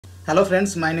Hello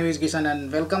friends, my name is Kishan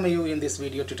and welcome you in this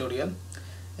video tutorial.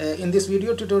 In this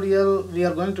video tutorial we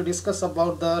are going to discuss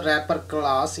about the wrapper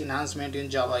class enhancement in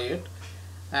Java 8,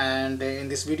 and in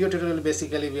this video tutorial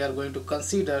basically we are going to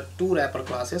consider two wrapper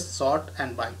classes, sort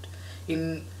and byte.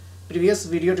 In previous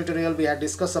video tutorial we had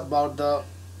discussed about the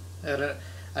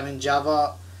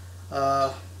Java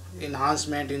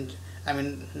enhancement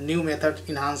in new method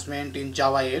enhancement in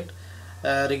Java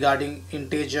 8 regarding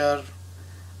integer,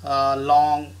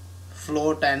 long,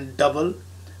 float and double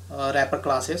wrapper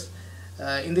classes.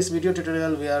 In this video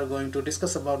tutorial we are going to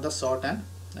discuss about the sort and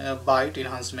byte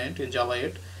enhancement in Java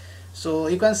 8. So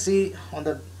you can see on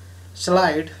the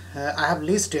slide I have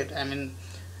listed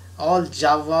all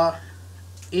Java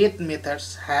 8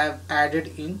 methods have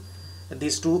added in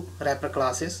these two wrapper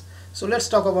classes. So let's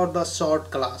talk about the sort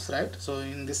class, right? So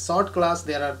in this sort class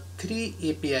there are three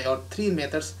API or three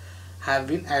methods have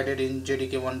been added in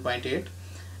JDK 1.8,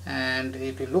 and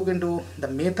if you look into the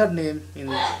method name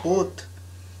in both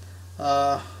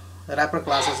wrapper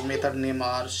classes, method name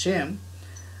are same,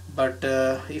 but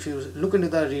if you look into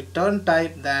the return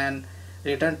type, then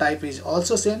return type is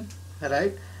also same,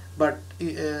 right? But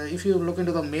if you look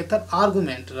into the method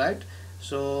argument, right,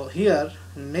 so here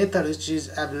method which is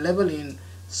available in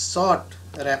sort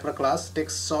wrapper class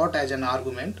takes sort as an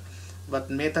argument,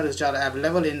 but methods which are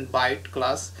available in byte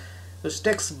class which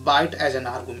takes byte as an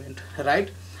argument, right?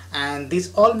 And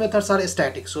these all methods are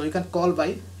static, so you can call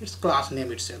by its class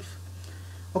name itself.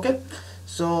 Okay,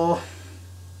 so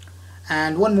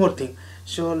and one more thing,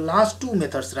 so last two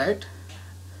methods, right,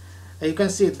 you can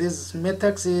see this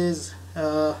methods is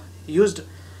used,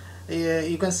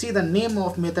 you can see the name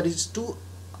of method is to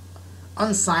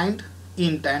unsigned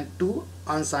int and to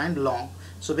unsigned long.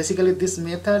 So basically this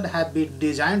method have been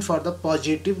designed for the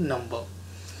positive number.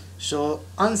 So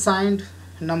unsigned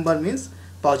number means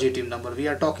positive number, we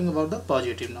are talking about the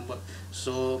positive number.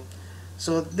 So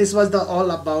this was the all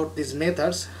about these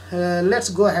methods. Let's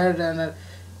go ahead and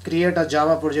create a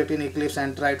Java project in Eclipse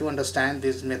and try to understand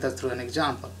this method through an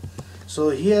example. So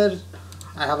here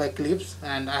I have Eclipse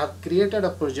and I have created a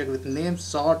project with name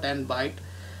sort and byte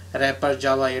wrapper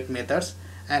Java 8 methods,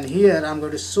 and here I'm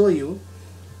going to show you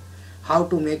how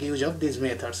to make use of these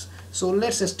methods. So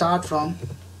let's start from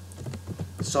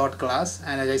sort class,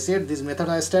 and as I said these methods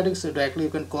are static, so directly you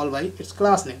can call by its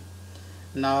class name.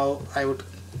 Now I would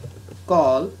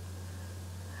call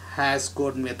hash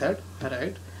code method,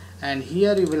 right, and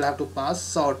here you will have to pass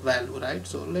sort value, right?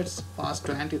 So let's pass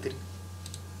 23,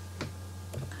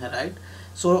 right?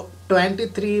 So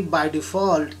 23 by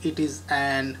default it is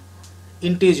an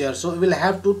integer, so we will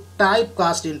have to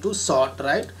typecast into sort,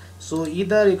 right? So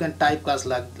either you can typecast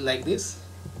like this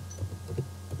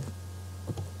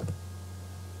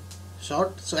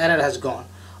sort, so error has gone,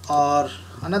 or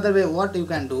another way what you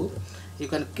can do, you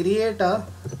can create a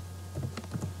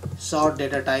sort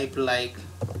data type like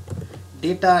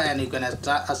data, and you can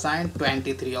assign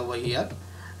 23 over here,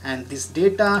 and this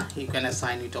data you can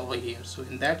assign it over here. So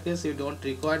in that case you don't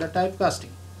require the typecasting,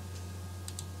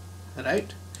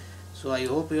 right? So I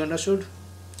hope you understood.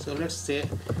 So let's say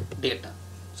data,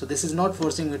 so this is not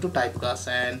forcing me to typecast,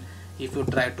 and if you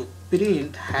try to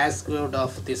print hash code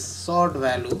of this sort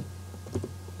value,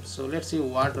 so let's see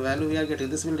what value we are getting.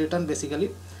 This will return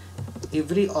basically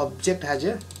every object has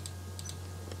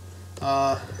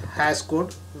a hash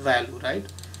code value, right?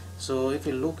 So if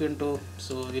you look into,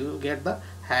 so we'll get the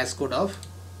hash code of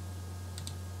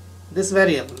this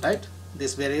variable, right?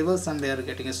 This variable somewhere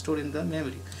getting stored in the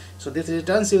memory, so this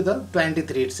returns you the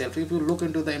 23 itself. If you look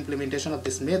into the implementation of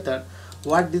this method,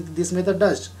 what this method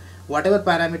does, whatever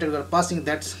parameter you are passing,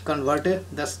 that's converted,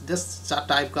 that's just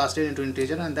typecasted into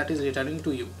integer, and that is returning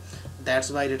to you.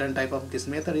 That's why return type of this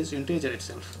method is integer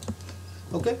itself.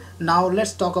 Okay, now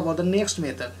let's talk about the next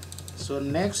method. So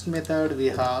next method we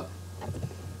have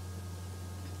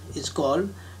is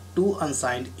called to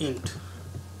unsigned int.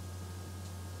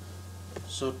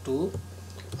 So to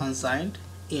unsigned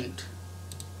int,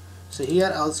 so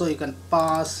here also you can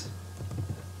pass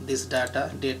this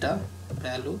data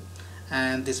value,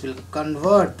 and this will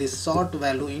convert this sort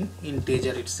value in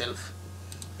integer itself,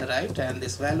 right? And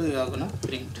this value you are gonna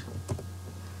print.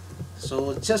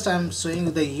 So just I'm showing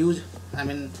you the use,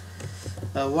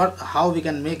 how we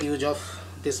can make use of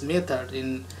this method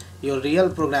in your real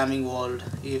programming world.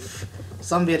 If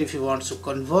somewhere if you want to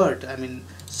convert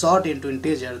sort into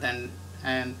integer, then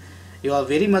and you are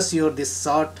very much sure this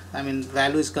sort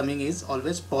value is coming is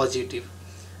always positive,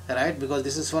 right? Because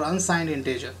this is for unsigned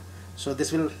integer. So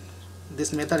this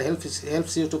method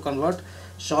helps you to convert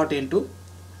sort into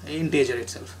integer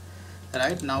itself,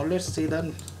 right? Now let's see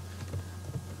the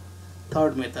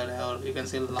third method, or you can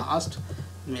say last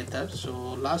method. So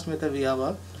last method we have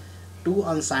a to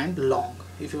unsigned long.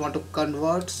 If you want to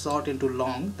convert short into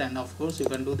long, then of course you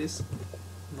can do this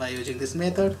by using this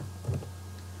method.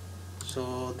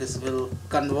 So this will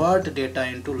convert data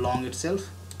into long itself.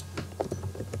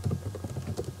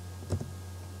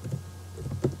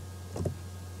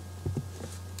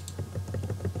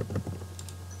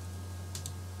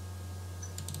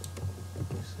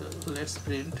 So let's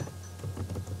print.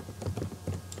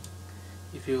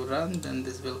 If you run, then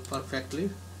this will perfectly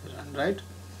run, right?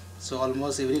 So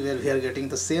almost everywhere we are getting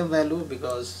the same value,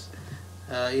 because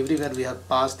everywhere we have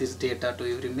passed this data to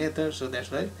every method, so that's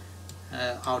why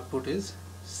output is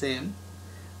same.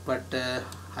 But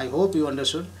I hope you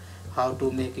understood how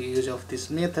to make use of these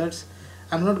methods.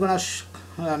 I'm not gonna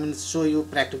show you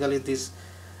practically these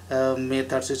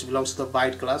methods which belongs to the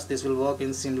byte class. This will work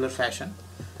in similar fashion.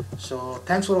 So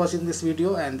thanks for watching this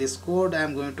video, and this code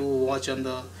I'm going to watch on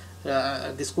the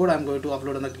this code I'm going to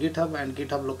upload on the GitHub, and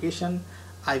GitHub location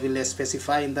I will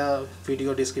specify in the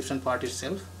video description part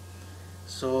itself.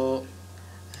 So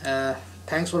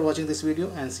thanks for watching this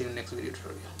video, and see you in next video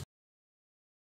tutorial.